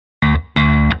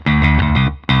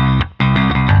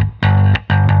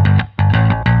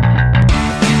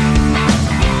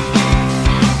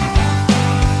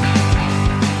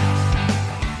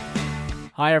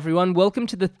Hi everyone, welcome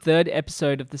to the third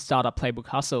episode of the Startup Playbook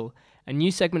Hustle, a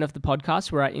new segment of the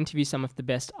podcast where I interview some of the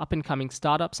best up-and-coming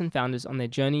startups and founders on their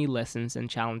journey, lessons, and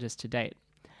challenges to date.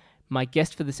 My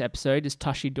guest for this episode is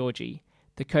Tashi Dorjee,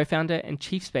 the co-founder and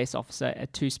chief space officer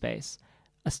at TwoSpace,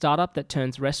 a startup that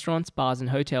turns restaurants, bars,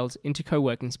 and hotels into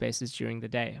co-working spaces during the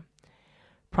day.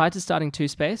 Prior to starting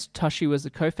TwoSpace, Tashi was the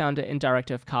co-founder and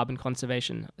director of Carbon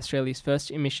Conservation, Australia's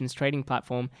first emissions trading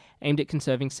platform aimed at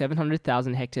conserving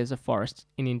 700,000 hectares of forest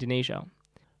in Indonesia.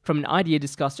 From an idea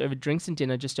discussed over drinks and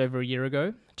dinner just over a year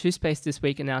ago, TwoSpace this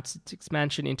week announced its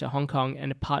expansion into Hong Kong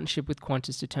and a partnership with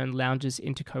Qantas to turn lounges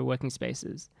into co-working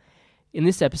spaces. In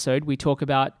this episode, we talk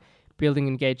about building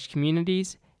engaged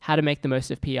communities, how to make the most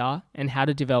of PR, and how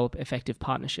to develop effective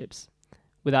partnerships.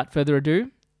 Without further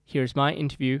ado, here is my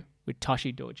interview with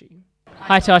Tashi Dorjee.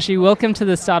 Hi Tashi, welcome to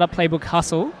the Startup Playbook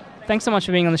Hustle. Thanks so much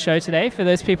for being on the show today. For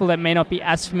those people that may not be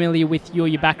as familiar with your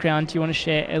background, do you want to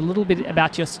share a little bit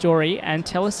about your story and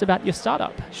tell us about your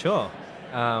startup? Sure.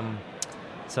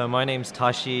 So my name's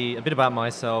Tashi. A bit about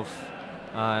myself.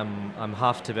 I'm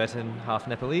half Tibetan, half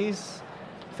Nepalese.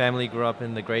 Family grew up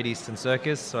in the Great Eastern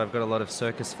Circus, so I've got a lot of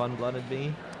circus fun blood in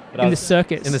me. In the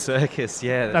circus? In the circus,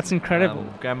 yeah. That's incredible.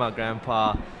 Grandma,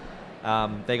 grandpa,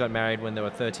 they got married when they were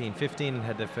 13, 15 and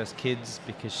had their first kids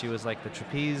because she was like the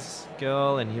trapeze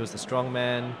girl and he was the strong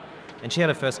man. And she had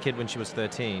her first kid when she was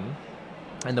 13.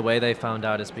 And the way they found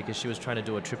out is because she was trying to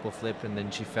do a triple flip and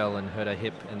then she fell and hurt her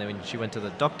hip. And then she went to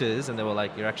the doctors and they were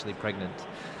like, you're actually pregnant.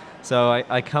 So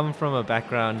I come from a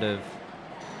background of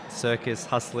circus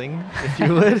hustling, if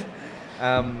you would.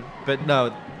 But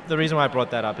no, the reason why I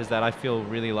brought that up is that I feel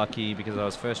really lucky because I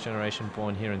was first generation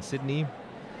born here in Sydney.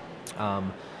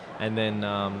 And then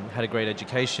had a great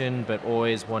education, but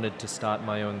always wanted to start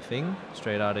my own thing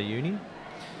straight out of uni.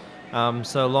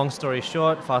 So long story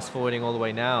short, fast forwarding all the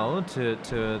way now to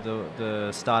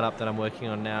the startup that I'm working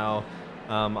on now,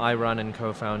 I run and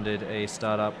co-founded a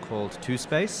startup called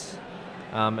TwoSpace.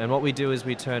 And what we do is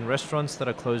we turn restaurants that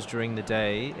are closed during the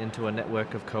day into a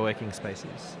network of co-working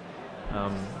spaces.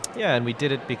 And we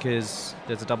did it because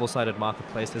there's a double-sided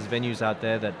marketplace. There's venues out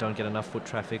there that don't get enough foot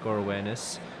traffic or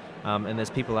awareness. And there's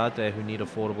people out there who need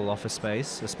affordable office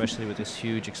space, especially with this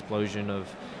huge explosion of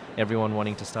everyone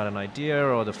wanting to start an idea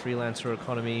or the freelancer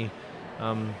economy.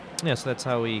 So that's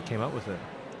how we came up with it.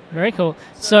 Very cool.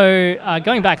 So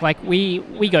going back, like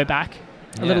we go back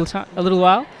a little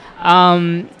while.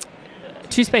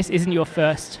 TwoSpace isn't your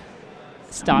first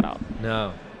startup.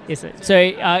 No. Is it? So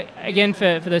again,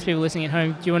 for those people listening at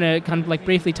home, do you want to kind of like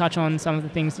briefly touch on some of the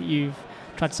things that you've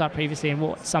tried to start previously and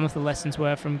what some of the lessons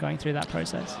were from going through that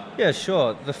process? Yeah,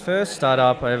 sure. The first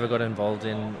startup I ever got involved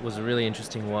in was a really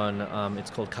interesting one.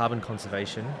 It's called Carbon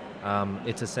Conservation.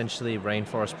 It's essentially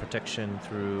rainforest protection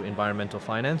through environmental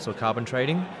finance or carbon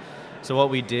trading. So what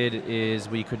we did is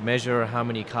we could measure how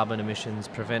many carbon emissions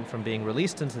prevent from being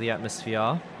released into the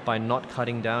atmosphere by not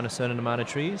cutting down a certain amount of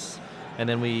trees. And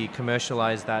then we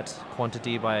commercialize that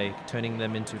quantity by turning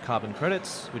them into carbon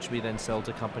credits, which we then sell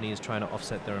to companies trying to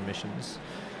offset their emissions.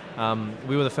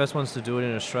 We were the first ones to do it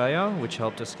in Australia, which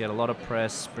helped us get a lot of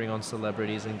press, bring on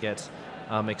celebrities and get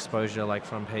exposure like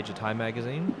front page of Time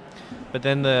magazine. But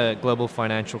then the global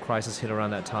financial crisis hit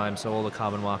around that time, so all the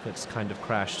carbon markets kind of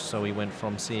crashed. So we went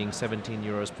from seeing 17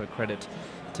 euros per credit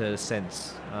to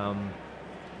cents.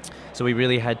 So we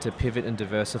really had to pivot and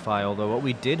diversify, although what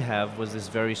we did have was this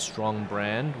very strong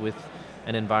brand with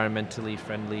an environmentally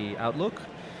friendly outlook.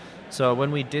 So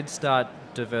when we did start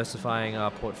diversifying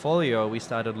our portfolio, we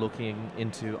started looking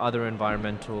into other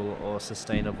environmental or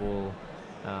sustainable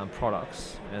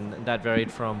products. And that varied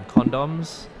from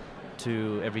condoms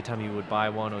to every time you would buy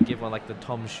one or give one, like the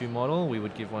Tom shoe model, we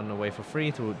would give one away for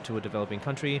free to a developing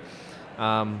country,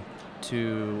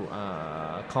 to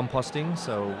composting,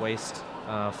 so waste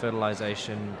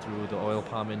fertilization through the oil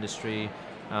palm industry.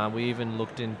 We even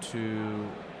looked into,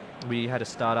 we had a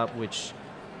startup which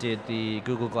did the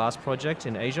Google Glass project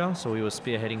in Asia, so we were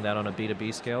spearheading that on a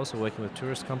B2B scale, so working with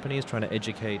tourist companies, trying to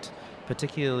educate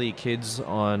particularly kids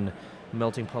on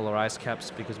melting polar ice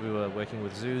caps because we were working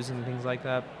with zoos and things like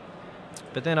that.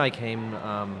 But then I came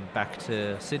back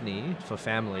to Sydney for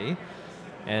family,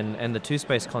 and the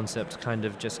TwoSpace concept kind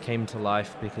of just came to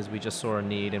life because we just saw a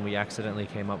need and we accidentally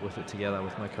came up with it together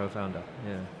with my co-founder.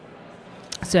 Yeah.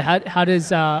 So how does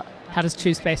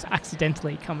TwoSpace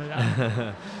accidentally come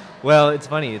about? Well, it's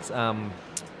funny. It's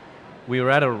we were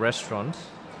at a restaurant.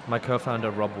 My co-founder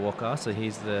Rob Walker, so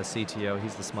he's the CTO,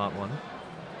 he's the smart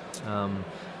one.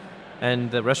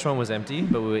 And the restaurant was empty,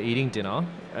 but we were eating dinner,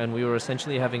 and we were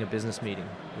essentially having a business meeting.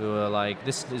 We were like,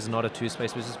 this is not a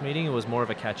TwoSpace business meeting, it was more of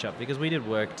a catch-up, because we did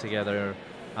work together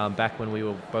back when we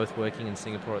were both working in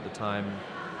Singapore at the time.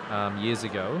 years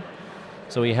ago.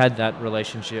 So we had that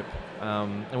relationship,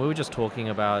 and we were just talking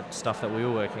about stuff that we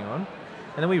were working on.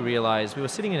 And then we realized we were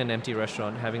sitting in an empty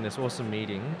restaurant having this awesome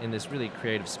meeting in this really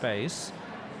creative space.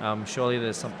 Surely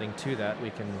there's something to that.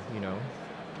 We can,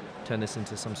 turn this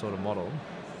into some sort of model.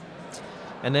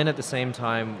 And then at the same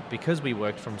time, because we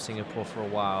worked from Singapore for a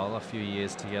while, a few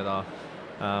years together,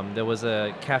 there was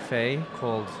a cafe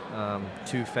called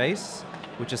TwoSpace,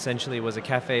 which essentially was a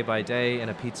cafe by day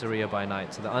and a pizzeria by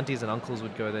night. So the aunties and uncles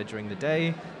would go there during the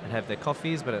day and have their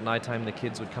coffees, but at nighttime the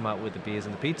kids would come out with the beers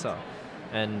and the pizza.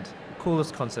 And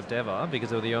coolest concept ever, because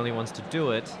they were the only ones to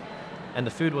do it, and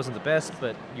the food wasn't the best,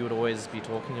 but you would always be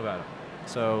talking about it.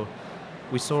 So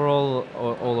we saw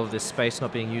all of this space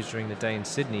not being used during the day in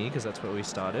Sydney, because that's where we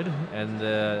started, and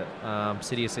the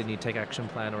City of Sydney Tech Action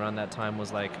Plan around that time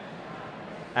was like,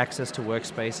 access to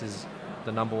workspace is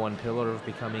the number one pillar of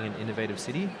becoming an innovative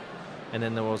city. And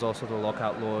then there was also the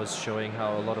lockout laws showing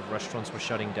how a lot of restaurants were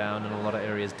shutting down and a lot of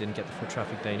areas didn't get the foot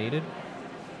traffic they needed.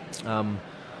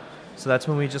 So that's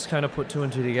when we just kind of put two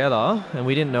and two together, and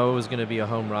we didn't know it was going to be a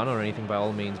home run or anything by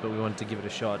all means, but we wanted to give it a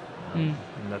shot, and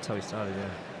that's how we started, yeah.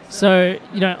 So,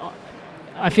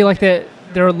 I feel like there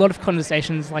are a lot of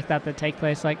conversations like that take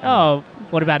place, like, oh,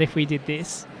 what about if we did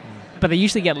this? But they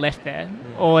usually get left there,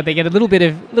 or they get a little bit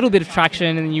of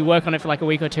traction, and you work on it for like a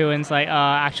week or two, and it's like,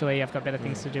 actually, I've got better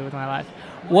things to do with my life.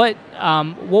 What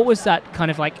was that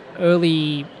kind of like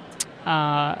early,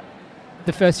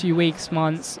 the first few weeks,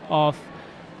 months of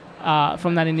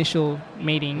from that initial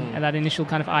meeting and that initial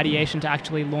kind of ideation to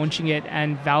actually launching it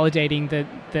and validating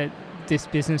that this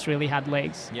business really had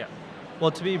legs? Yeah. Well,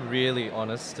 to be really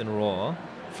honest and raw,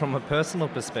 from a personal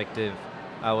perspective,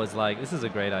 I was like, this is a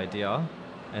great idea.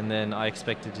 And then I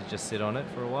expected to just sit on it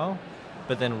for a while.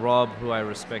 But then Rob, who I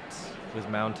respect with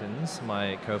mountains,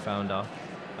 my co-founder,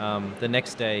 the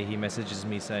next day he messages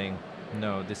me saying,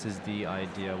 no, this is the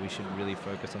idea. We should really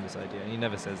focus on this idea. And he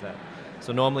never says that.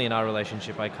 So normally in our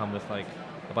relationship, I come with like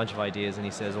a bunch of ideas and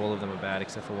he says all of them are bad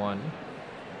except for one.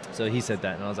 So he said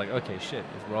that, and I was like, okay, shit,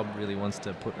 if Rob really wants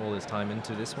to put all his time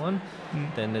into this one,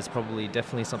 then there's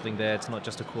definitely something there. It's not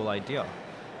just a cool idea.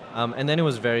 And then it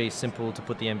was very simple to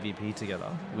put the MVP together.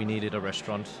 We needed a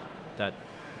restaurant that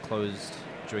closed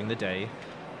during the day.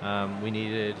 We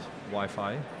needed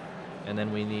Wi-Fi, and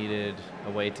then we needed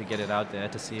a way to get it out there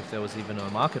to see if there was even a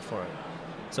market for it.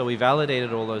 So we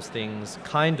validated all those things,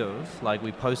 kind of, like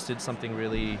we posted something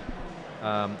really...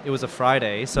 it was a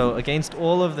Friday, so against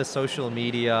all of the social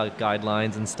media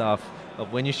guidelines and stuff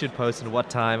of when you should post and what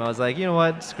time, I was like, you know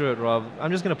what, screw it, Rob.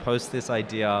 I'm just going to post this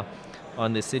idea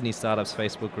on the Sydney Startups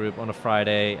Facebook group on a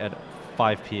Friday at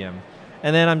 5 p.m.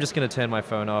 And then I'm just going to turn my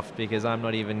phone off because I'm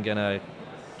not even going to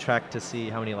track to see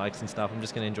how many likes and stuff. I'm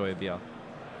just going to enjoy a beer.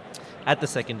 At the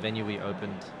second venue we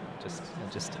opened,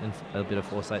 just a bit of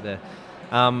foresight there.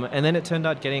 And then it turned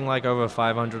out getting like over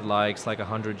 500 likes, like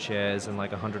 100 shares and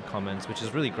like 100 comments, which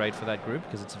is really great for that group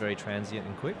because it's very transient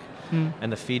and quick.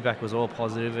 And the feedback was all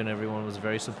positive and everyone was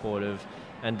very supportive.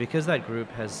 And because that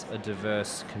group has a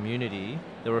diverse community,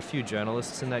 there were a few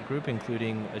journalists in that group,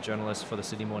 including a journalist for the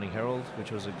Sydney Morning Herald,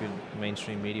 which was a good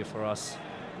mainstream media for us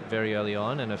very early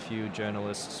on, and a few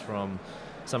journalists from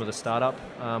some of the startup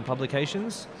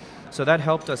publications. So that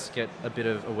helped us get a bit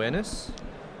of awareness.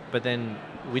 But then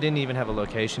we didn't even have a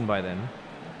location by then.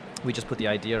 We just put the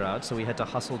idea out, so we had to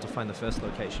hustle to find the first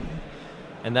location.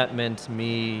 And that meant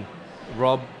me,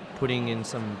 Rob, putting in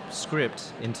some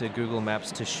script into Google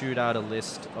Maps to shoot out a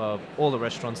list of all the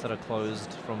restaurants that are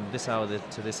closed from this hour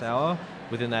to this hour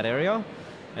within that area.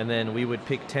 And then we would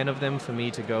pick 10 of them for me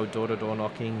to go door-to-door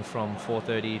knocking from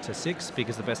 4:30 to 6,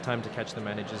 because the best time to catch the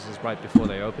managers is right before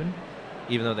they open,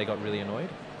 even though they got really annoyed.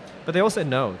 But they all said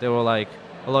no. They were like,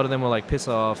 a lot of them were like, piss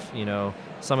off,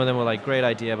 Some of them were like, great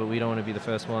idea, but we don't want to be the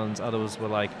first ones. Others were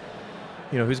like,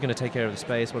 who's going to take care of the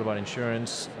space? What about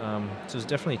insurance? So it was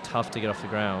definitely tough to get off the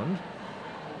ground.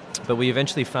 But we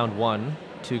eventually found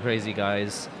two crazy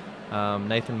guys,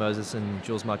 Nathan Moses and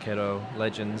Jules Marchetto,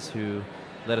 legends, who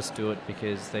let us do it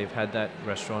because they've had that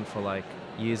restaurant for like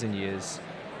years and years.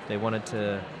 They wanted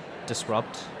to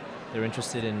disrupt. They're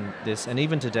interested in this. And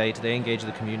even to date, they engage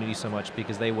the community so much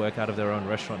because they work out of their own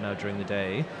restaurant now during the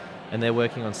day. And they're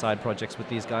working on side projects with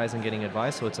these guys and getting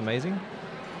advice, so it's amazing.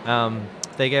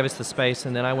 They gave us the space,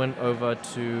 and then I went over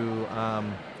to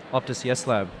Optus Yes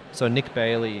Lab. So Nick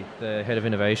Bailey, the head of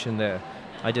innovation there,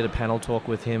 I did a panel talk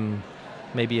with him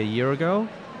maybe a year ago.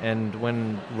 And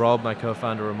when Rob, my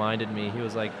co-founder, reminded me, he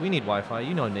was like, we need Wi-Fi.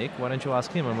 You know Nick, why don't you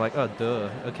ask him? I'm like, oh, duh.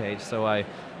 Okay, so I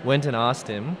went and asked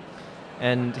him.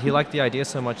 And he liked the idea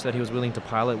so much that he was willing to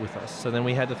pilot with us. So then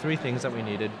we had the three things that we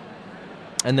needed.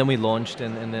 And then we launched,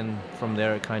 and then from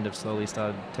there it kind of slowly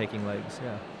started taking legs.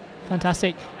 Yeah.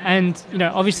 Fantastic. And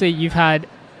obviously you've had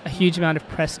a huge amount of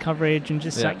press coverage and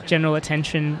just like general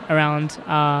attention around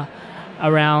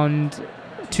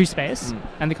TwoSpace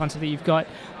and the concept that you've got.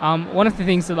 One of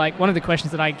the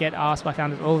questions that I get asked by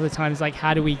founders all the time is like,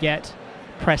 how do we get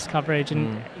press coverage,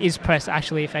 and is press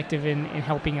actually effective in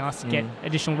helping us get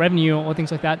additional revenue or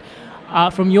things like that?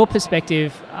 From your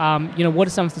perspective, what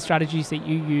are some of the strategies that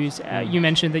you use? You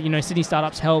mentioned that Sydney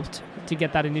startups helped to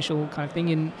get that initial kind of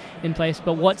thing in place,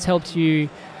 but what's helped you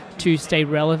to stay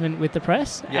relevant with the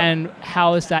press, and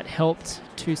how has that helped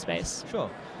TwoSpace? Sure.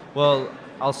 Well,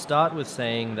 I'll start with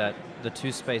saying that the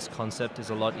TwoSpace concept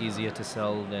is a lot easier to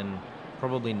sell than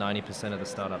probably 90% of the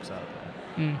startups out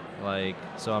there.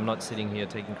 So I'm not sitting here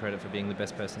taking credit for being the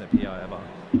best person at PR ever,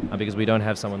 because we don't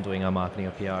have someone doing our marketing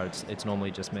or PR. It's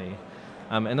normally just me.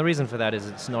 And the reason for that is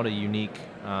it's not a unique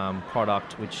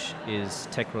product which is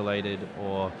tech related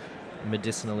or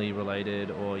medicinally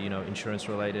related or insurance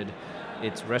related.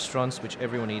 It's restaurants, which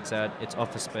everyone eats at, it's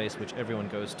office space, which everyone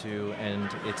goes to, and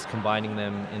it's combining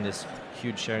them in this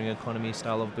huge sharing economy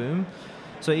style of boom.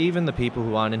 So even the people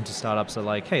who aren't into startups are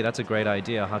like, hey, that's a great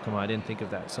idea, how come I didn't think of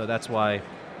that? So that's why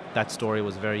that story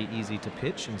was very easy to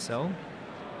pitch and sell.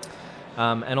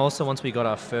 And also once we got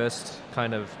our first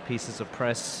kind of pieces of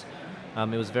press,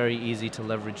 it was very easy to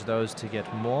leverage those to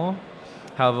get more.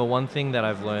 However, one thing that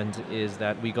I've learned is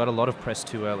that we got a lot of press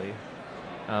too early.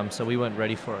 So we weren't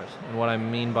ready for it. And what I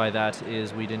mean by that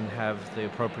is we didn't have the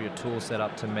appropriate tool set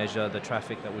up to measure the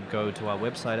traffic that would go to our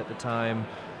website at the time.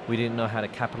 We didn't know how to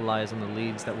capitalize on the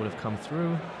leads that would have come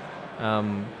through.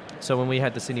 So when we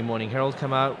had the Sydney Morning Herald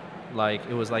come out,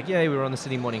 it was like, yeah, we were on the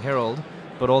Sydney Morning Herald,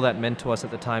 but all that meant to us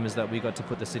at the time is that we got to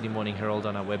put the Sydney Morning Herald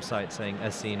on our website saying,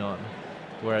 as seen on.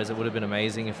 Whereas it would have been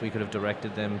amazing if we could have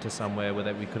directed them to somewhere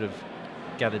where we could have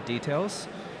gathered details.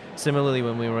 Similarly,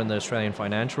 when we were in the Australian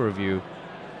Financial Review,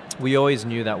 we always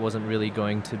knew that wasn't really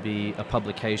going to be a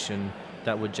publication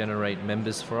that would generate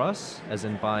members for us, as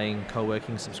in buying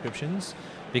co-working subscriptions,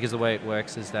 because the way it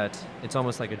works is that it's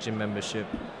almost like a gym membership.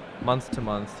 Month to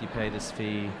month, you pay this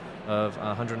fee of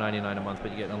 $199 a month,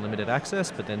 but you get unlimited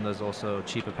access, but then there's also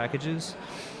cheaper packages.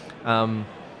 So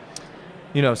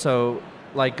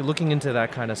looking into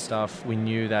that kind of stuff, we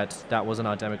knew that that wasn't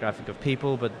our demographic of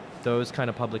people, but those kind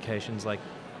of publications like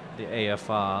the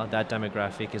AFR, that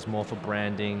demographic is more for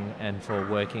branding and for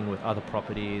working with other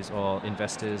properties or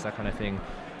investors, that kind of thing.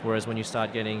 Whereas when you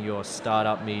start getting your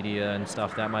startup media and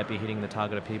stuff, that might be hitting the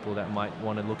target of people that might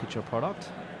want to look at your product.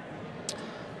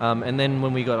 And then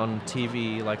when we got on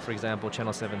TV, like for example,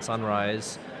 Channel 7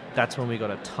 Sunrise, that's when we got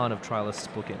a ton of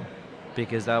trialists booking,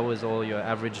 because that was all your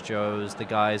average Joes, the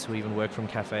guys who even work from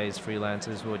cafes,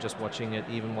 freelancers who are just watching it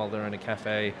even while they're in a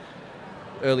cafe,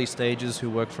 early stages who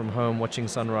work from home watching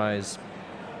Sunrise.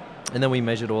 And then we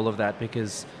measured all of that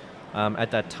because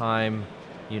at that time,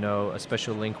 a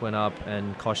special link went up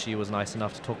and Koshi was nice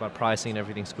enough to talk about pricing and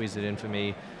everything, squeezed it in for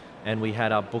me. And we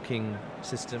had our booking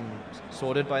system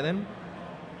sorted by them.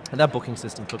 And that booking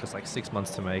system took us like 6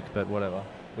 months to make, but whatever.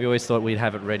 We always thought we'd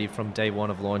have it ready from day one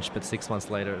of launch, but 6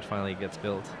 months later it finally gets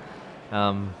built.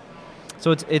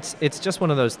 So it's just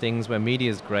one of those things where media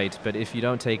is great, but if you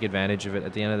don't take advantage of it,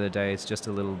 at the end of the day, it's just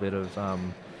a little bit of,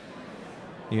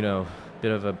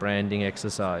 bit of a branding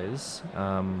exercise.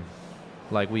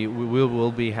 We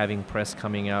will be having press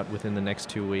coming out within the next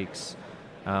 2 weeks,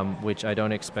 which I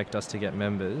don't expect us to get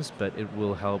members, but it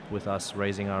will help with us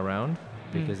raising our round,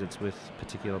 because it's with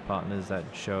particular partners that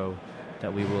show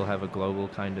that we will have a global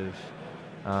kind of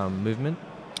movement.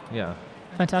 Yeah.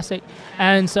 Fantastic.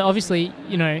 And so obviously,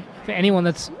 for anyone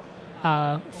that's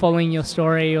following your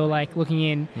story or looking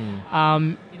in,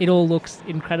 it all looks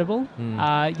incredible.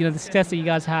 The success that you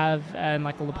guys have and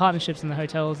all the partnerships and the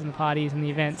hotels and the parties and the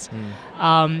events.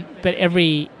 But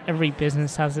every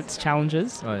business has its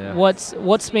challenges. Oh, yeah.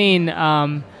 What's been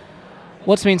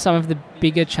some of the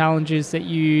bigger challenges that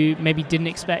you maybe didn't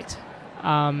expect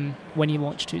when you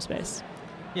launched TwoSpace?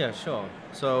 Yeah, sure.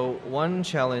 So one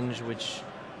challenge which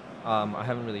I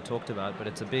haven't really talked about, but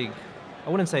it's I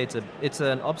wouldn't say it's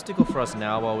an obstacle for us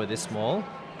now while we're this small,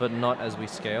 but not as we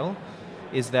scale,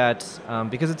 is that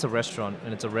because it's a restaurant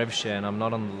and it's a rev share and I'm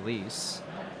not on the lease,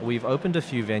 we've opened a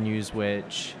few venues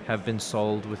which have been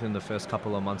sold within the first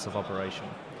couple of months of operation.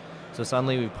 So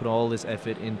suddenly we put all this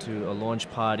effort into a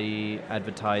launch party,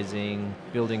 advertising,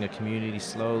 building a community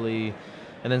slowly,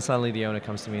 and then suddenly the owner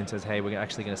comes to me and says, hey, we're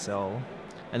actually going to sell.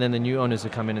 And then the new owners who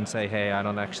come in and say, hey, I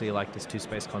don't actually like this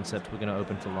TwoSpace concept, we're going to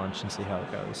open for lunch and see how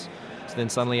it goes. So then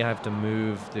suddenly I have to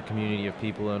move the community of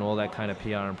people, and all that kind of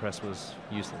PR and press was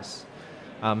useless.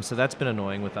 So that's been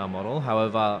annoying with our model.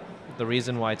 However, the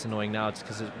reason why it's annoying now is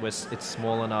because it's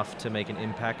small enough to make an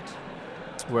impact,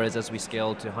 whereas as we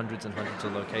scale to hundreds and hundreds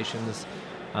of locations,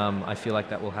 I feel like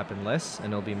that will happen less and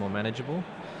it'll be more manageable.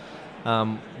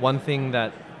 One thing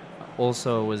that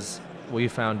also we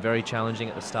found very challenging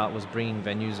at the start was bringing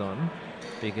venues on,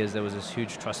 because there was this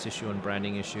huge trust issue and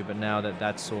branding issue. But now that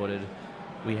that's sorted,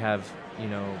 we have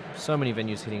so many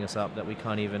venues hitting us up that we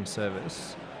can't even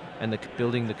service. And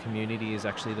building the community is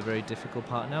actually the very difficult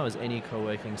part now, as any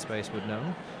co-working space would know.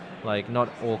 Like, not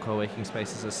all co-working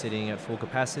spaces are sitting at full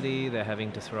capacity. They're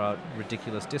having to throw out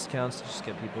ridiculous discounts to just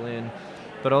get people in.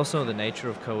 But also the nature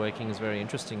of co-working is very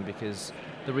interesting, because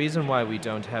the reason why we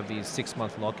don't have these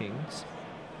 6-month lock-ins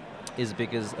is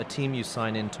because a team you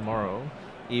sign in tomorrow,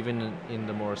 even in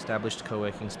the more established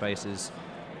co-working spaces,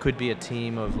 could be a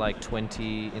team of like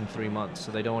 20 in 3 months.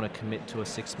 So they don't want to commit to a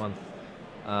 6-month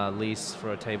lease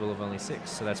for a table of only 6.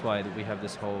 So that's why we have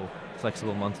this whole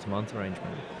flexible month-to-month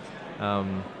arrangement.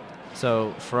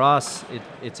 So for us,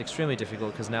 it's extremely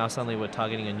difficult, because now suddenly we're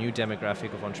targeting a new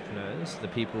demographic of entrepreneurs, the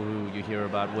people who you hear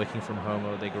about working from home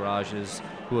or their garages,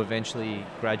 who eventually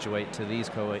graduate to these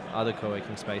other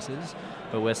co-working spaces.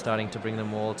 But we're starting to bring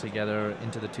them all together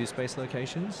into the TwoSpace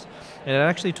locations. And it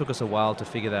actually took us a while to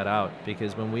figure that out,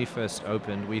 because when we first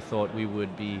opened, we thought we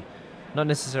would be not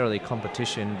necessarily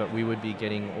competition, but we would be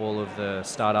getting all of the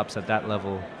startups at that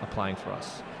level applying for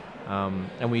us.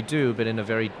 And we do, but in a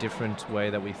very different way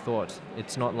that we thought.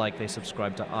 It's not like they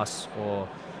subscribe to us or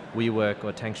WeWork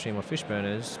or Tankstream or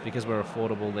Fishburners. Because we're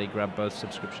affordable, they grab both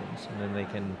subscriptions, and then they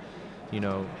can,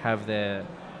 have their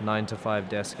 9-to-5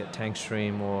 desk at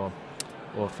Tankstream or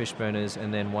Fishburners,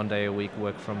 and then one day a week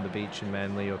work from the beach in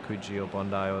Manly or Coogee or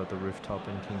Bondi or the rooftop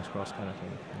in King's Cross, kind of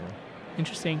thing. Yeah.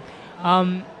 Interesting.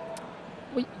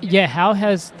 How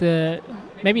has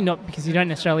maybe not because you don't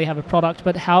necessarily have a product,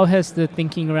 but how has the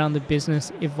thinking around the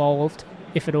business evolved,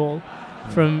 if at all,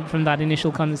 from that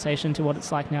initial conversation to what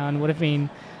it's like now, and what have been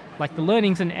like the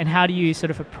learnings, and how do you sort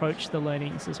of approach the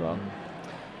learnings as well?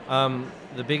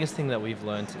 The biggest thing that we've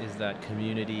learned is that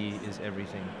community is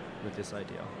everything with this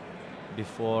idea.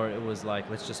 Before, it was like,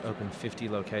 let's just open 50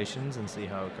 locations and see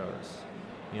how it goes.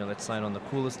 Let's sign on the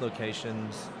coolest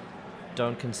locations.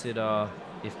 Don't consider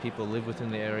if people live within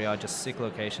the area, just sick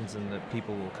locations, and the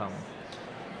people will come.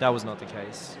 That was not the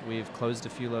case. We've closed a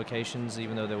few locations,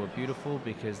 even though they were beautiful,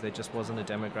 because there just wasn't a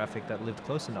demographic that lived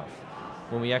close enough.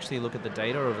 When we actually look at the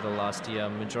data over the last year,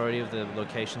 majority of the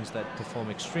locations that perform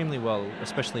extremely well,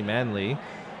 especially Manly,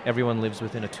 everyone lives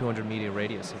within a 200-meter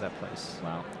radius of that place.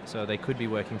 Wow. So they could be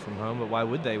working from home, but why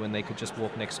would they, when they could just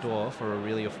walk next door for a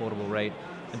really affordable rate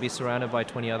and be surrounded by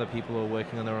 20 other people who are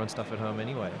working on their own stuff at home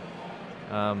anyway?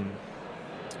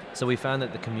 So we found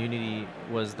that the community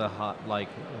was the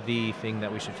thing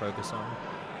that we should focus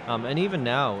on. And even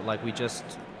now, we just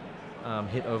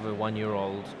hit over 1 year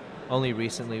old. Only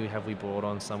recently have we brought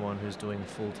on someone who's doing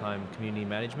full-time community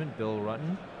management, Bill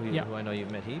Rutten, who I know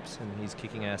you've met heaps, and he's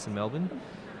kicking ass in Melbourne.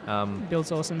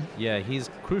 Bill's awesome. Yeah, he's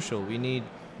crucial. We need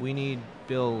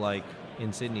Bill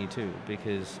in Sydney too,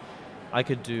 because I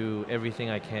could do everything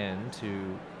I can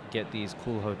to get these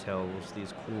cool hotels,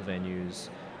 these cool venues.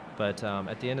 But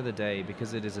at the end of the day,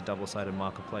 because it is a double-sided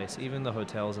marketplace, even the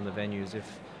hotels and the venues,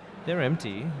 if they're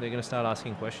empty, they're going to start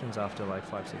asking questions after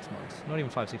 5-6 months. Not even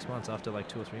 5-6 months, after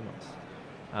 2 or 3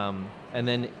 months. And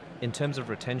then in terms of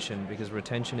retention, because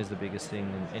retention is the biggest thing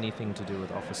in anything to do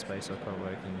with office space or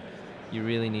co-working, you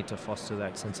really need to foster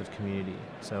that sense of community.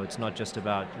 So it's not just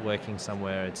about working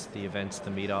somewhere, it's the events, the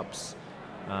meetups.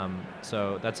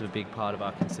 So that's a big part of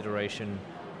our consideration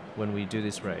when we do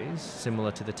this raise,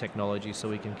 similar to the technology, so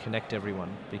we can connect everyone.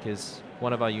 Because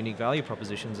one of our unique value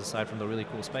propositions, aside from the really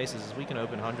cool spaces, is we can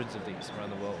open hundreds of these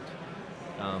around the world,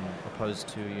 opposed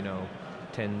to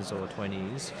 10s or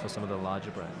 20s for some of the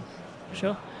larger brands.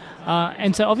 Sure.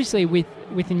 And so obviously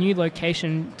with a new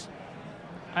location,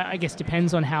 I guess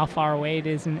depends on how far away it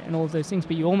is and all of those things,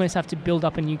 but you almost have to build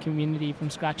up a new community from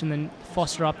scratch and then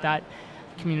foster up that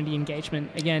community engagement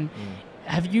again.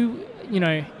 Have you,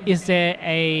 is there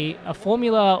a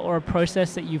formula or a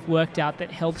process that you've worked out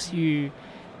that helps you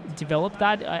develop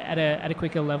that at a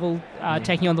quicker level,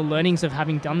 taking on the learnings of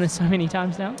having done this so many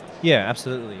times now? Yeah,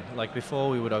 absolutely. Before,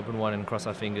 we would open one and cross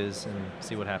our fingers and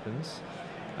see what happens.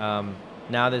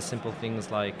 Now there's simple things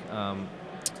like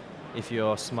if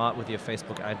you're smart with your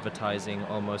Facebook advertising,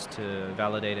 almost to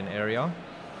validate an area.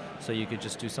 So you could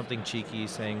just do something cheeky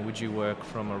saying, would you work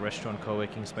from a restaurant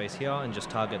co-working space here, and just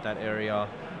target that area,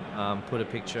 put a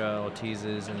picture or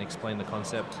teasers and explain the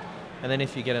concept. And then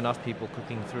if you get enough people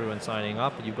clicking through and signing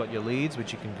up, you've got your leads,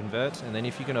 which you can convert. And then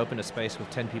if you can open a space with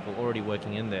 10 people already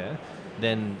working in there,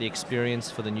 then the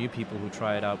experience for the new people who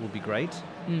try it out will be great,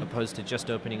 opposed to just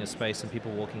opening a space and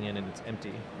people walking in and it's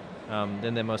empty.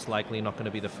 Then they're most likely not going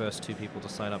to be the first 2 people to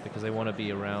sign up because they want to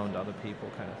be around other people,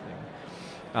 kind of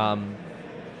thing.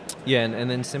 And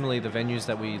then similarly, the venues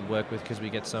that we work with, because we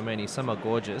get so many, some are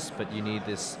gorgeous, but you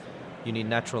need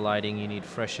natural lighting, you need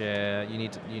fresh air, you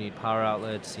need power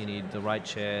outlets, you need the right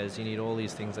chairs, you need all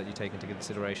these things that you take into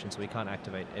consideration, so we can't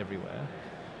activate everywhere.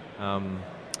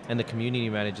 And the community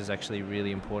manager is actually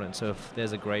really important. So if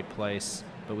there's a great place,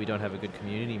 but we don't have a good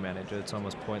community manager, it's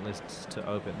almost pointless to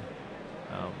open.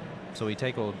 So we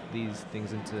take all these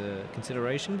things into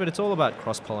consideration, but it's all about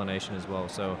cross-pollination as well.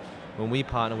 So when we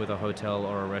partner with a hotel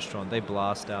or a restaurant, they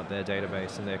blast out their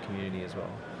database and their community as well.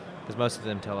 Because most of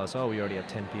them tell us, oh, we already have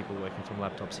 10 people working from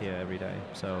laptops here every day.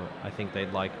 So I think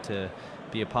they'd like to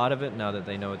be a part of it now that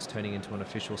they know it's turning into an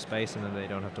official space, and then they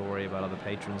don't have to worry about other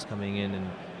patrons coming in, and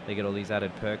they get all these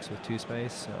added perks with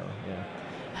TwoSpace. So yeah.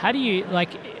 How do you,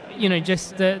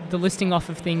 just the listing off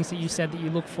of things that you said that you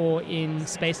look for in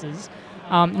spaces,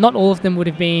 not all of them would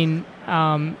have been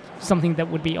something that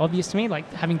would be obvious to me, like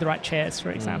having the right chairs,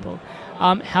 for example.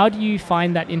 How do you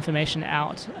find that information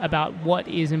out about what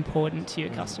is important to your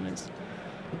customers?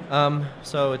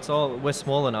 So we're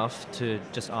small enough to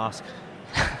just ask.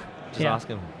 Ask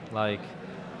them. Like,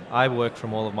 I work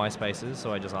from all of my spaces,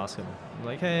 so I just ask them.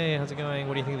 Like, hey, how's it going?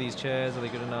 What do you think of these chairs? Are they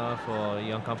good enough? Or are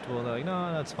you uncomfortable? And they're like,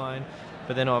 no, that's fine.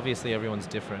 But then obviously everyone's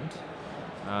different.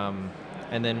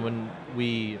 And then when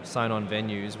we sign on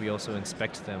venues, we also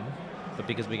inspect them. But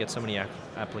because we get so many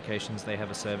applications, they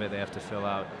have a survey they have to fill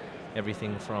out.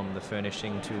 Everything from the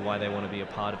furnishing to why they want to be a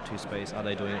part of TwoSpace. Are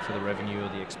they doing it for the revenue or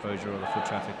the exposure or the foot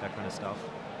traffic, that kind of stuff.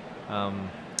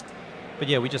 But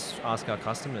yeah, we just ask our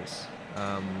customers.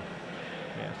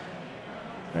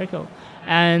 Very cool.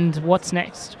 And what's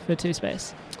next for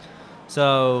TwoSpace?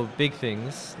 So big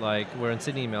things, like we're in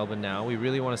Sydney, Melbourne now. We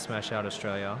really want to smash out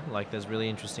Australia. Like there's really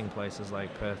interesting places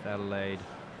like Perth, Adelaide,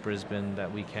 Brisbane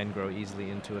that we can grow easily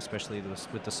into, especially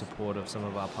with the support of some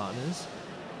of our partners.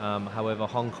 However,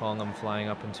 Hong Kong, I'm flying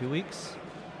up in 2 weeks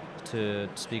to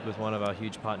speak with one of our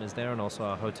huge partners there, and also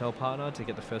our hotel partner, to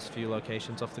get the first few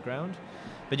locations off the ground.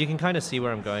 But you can kind of see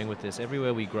where I'm going with this.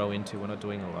 Everywhere we grow into, we're not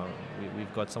doing alone.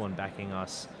 We've got someone backing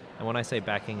us. And when I say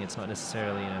backing, it's not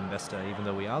necessarily an investor, even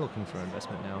though we are looking for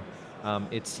investment now.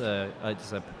 It's a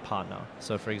partner.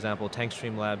 So for example,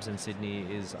 Tankstream Labs in Sydney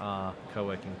is our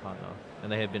co-working partner,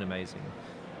 and they have been amazing.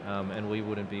 And we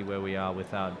wouldn't be where we are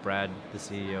without Brad, the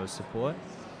CEO's support,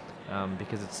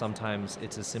 because sometimes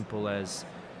it's as simple as,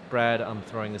 Brad, I'm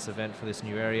throwing this event for this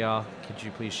new area. Could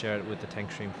you please share it with the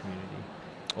Tankstream community?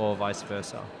 Or vice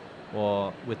versa.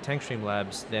 Or with Tankstream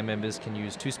Labs, their members can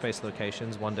use TwoSpace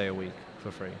locations 1 day a week for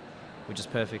free, which is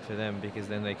perfect for them because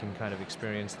then they can kind of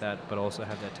experience that but also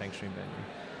have that Tankstream venue.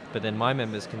 But then my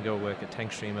members can go work at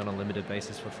Tankstream on a limited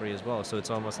basis for free as well. So it's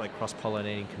almost like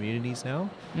cross-pollinating communities now.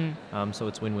 So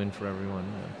it's win-win for everyone.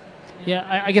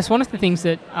 Yeah, I guess one of the things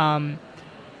that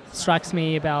strikes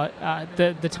me about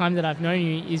the time that I've known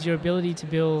you is your ability to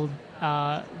build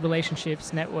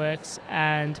relationships, networks,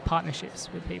 and partnerships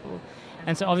with people.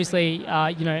 And so obviously,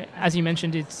 as you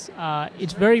mentioned, it's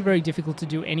very, very difficult to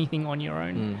do anything on your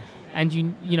own. And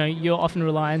you're often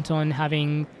reliant on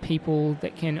having people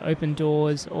that can open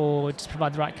doors or just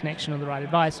provide the right connection or the right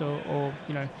advice or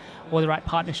the right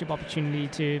partnership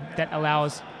opportunity that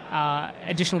allows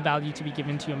additional value to be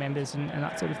given to your members and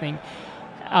that sort of thing.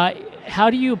 How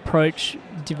do you approach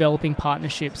developing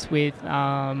partnerships with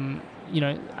a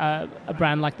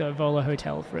brand like the Volo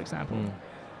Hotel, for example?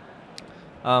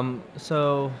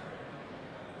 So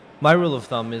my rule of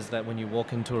thumb is that when you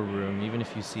walk into a room, even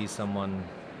if you see someone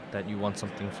that you want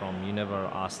something from, you never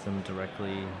ask them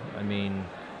directly. I mean,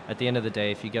 at the end of the day,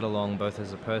 if you get along both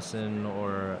as a person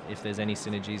or if there's any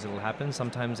synergies, it'll happen.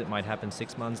 Sometimes it might happen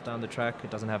 6 months down the track. It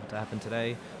doesn't have to happen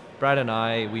today. Brad and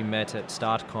I, we met at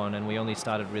StartCon and we only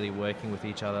started really working with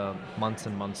each other months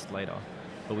and months later.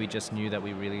 But we just knew that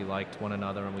we really liked one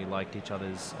another and we liked each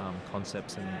other's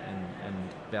concepts and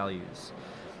values.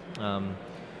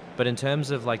 But in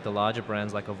terms of like the larger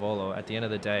brands like Avolo, at the end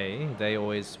of the day, they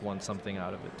always want something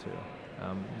out of it too.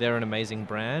 They're an amazing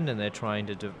brand and they're trying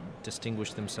to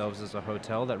distinguish themselves as a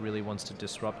hotel that really wants to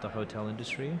disrupt the hotel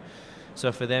industry.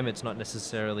 So for them, it's not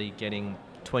necessarily getting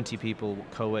 20 people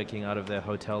co-working out of their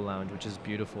hotel lounge, which is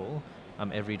beautiful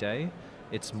every day.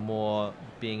 It's more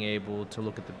being able to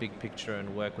look at the big picture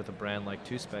and work with a brand like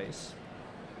TwoSpace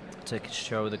to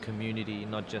show the community,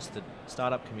 not just the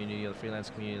startup community or the freelance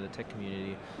community, the tech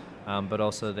community, but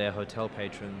also their hotel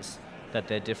patrons, that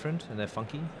they're different and they're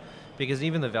funky. Because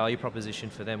even the value proposition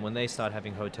for them, when they start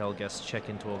having hotel guests check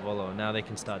into a Volo, now they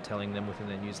can start telling them within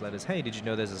their newsletters, hey, did you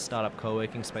know there's a startup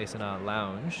co-working space in our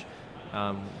lounge?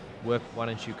 Why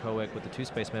don't you co-work with the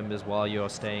TwoSpace members while you're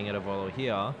staying at a Volo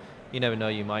here? You never know,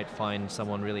 you might find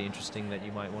someone really interesting that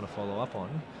you might want to follow up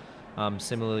on.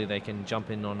 Similarly, they can jump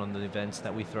in on the events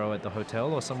that we throw at the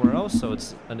hotel or somewhere else. So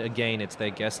it's their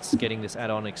guests getting this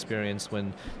add-on experience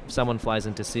when someone flies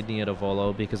into Sydney at a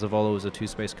Volo, because a Volo is a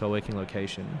TwoSpace co-working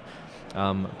location.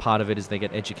 Part of it is they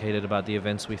get educated about the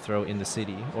events we throw in the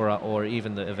city, or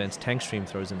even the events Tankstream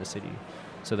throws in the city.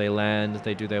 So they land,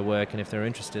 they do their work, and if they're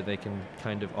interested, they can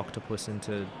kind of octopus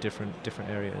into different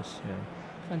areas. Yeah.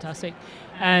 Fantastic.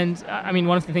 And I mean,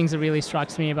 one of the things that really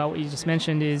strikes me about what you just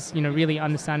mentioned is, really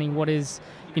understanding what is,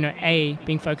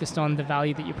 being focused on the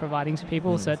value that you're providing to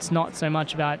people. So it's not so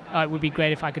much about, it would be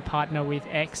great if I could partner with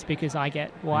X because I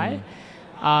get Y.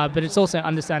 But it's also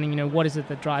understanding, what is it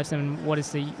that drives them, and what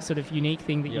is the sort of unique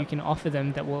thing that you can offer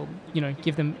them that will,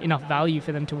 give them enough value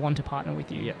for them to want to partner with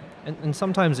you. Yeah. And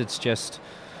sometimes it's just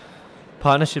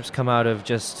partnerships come out of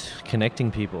just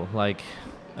connecting people. Like,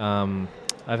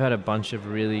 I've had a bunch of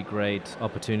really great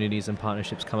opportunities and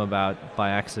partnerships come about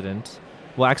by accident.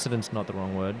 Well, accident's not the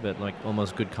wrong word, but like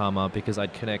almost good karma, because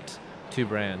I'd connect two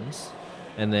brands,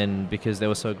 and then because they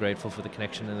were so grateful for the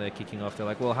connection and they're kicking off, they're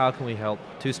like, well, how can we help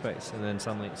TwoSpace? And then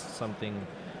something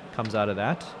comes out of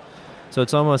that. So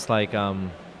it's almost like,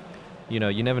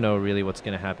 you never know really what's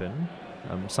going to happen.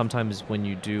 Sometimes when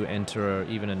you do enter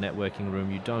even a networking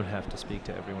room, you don't have to speak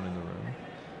to everyone in the room.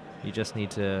 You just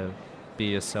need to be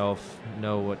yourself,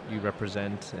 know what you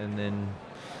represent, and then,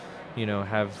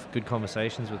 have good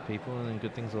conversations with people, and then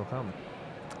good things will come.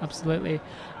 Absolutely.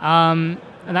 On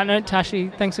that note, Tashi,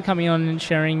 thanks for coming on and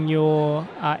sharing your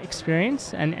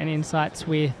experience and insights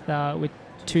with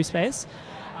TwoSpace.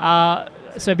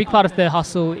 So a big part of the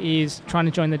hustle is trying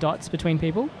to join the dots between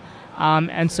people.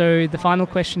 And so the final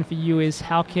question for you is,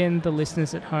 how can the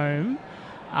listeners at home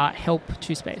help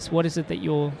TwoSpace? What is it that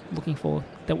you're looking for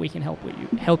that we can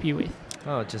help you with?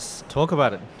 Oh, just talk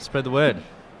about it. Spread the word.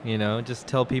 Just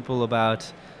tell people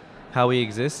about how we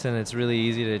exist, and it's really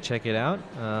easy to check it out.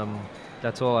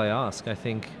 That's all I ask. I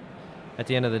think at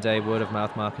the end of the day, word of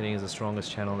mouth marketing is the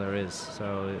strongest channel there is.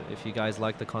 So if you guys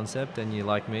like the concept and you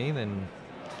like me, then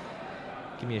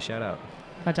give me a shout out.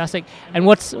 Fantastic. And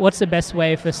what's the best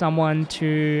way for someone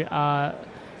to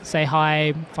say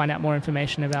hi, find out more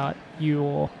information about you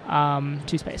or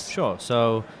TwoSpace? Sure.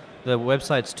 So the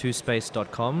website's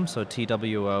twospace.com, so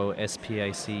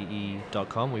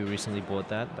TWOSPACE.com. We recently bought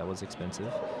that. That was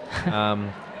expensive.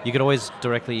 You can always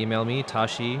directly email me,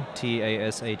 Tashi,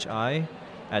 TASHI,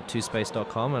 at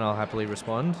twospace.com, and I'll happily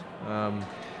respond.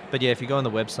 But yeah, if you go on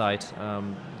the website,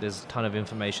 there's a ton of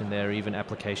information there, even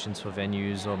applications for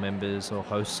venues or members or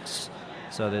hosts.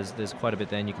 So there's quite a bit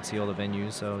there, and you can see all the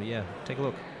venues. So yeah, take a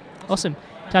look. Awesome.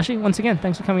 Tashi, once again,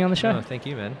 thanks for coming on the show. No, thank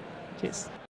you, man. Cheers.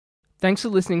 Thanks for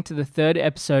listening to the third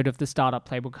episode of the Startup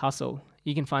Playbook Hustle.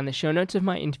 You can find the show notes of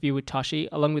my interview with Tashi,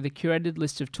 along with a curated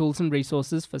list of tools and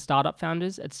resources for startup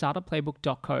founders at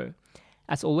startupplaybook.co.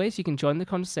 As always, you can join the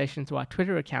conversation through our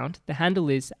Twitter account. The handle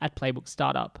is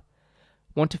 @PlaybookStartup.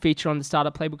 Want to feature on the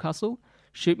Startup Playbook Hustle?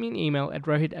 Shoot me an email at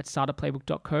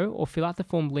rohit@startupplaybook.co or fill out the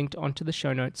form linked onto the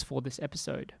show notes for this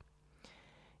episode.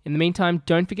 In the meantime,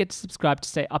 don't forget to subscribe to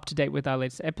stay up to date with our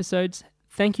latest episodes.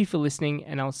 Thank you for listening,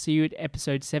 and I'll see you at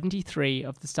episode 73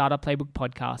 of the Startup Playbook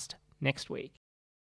podcast next week.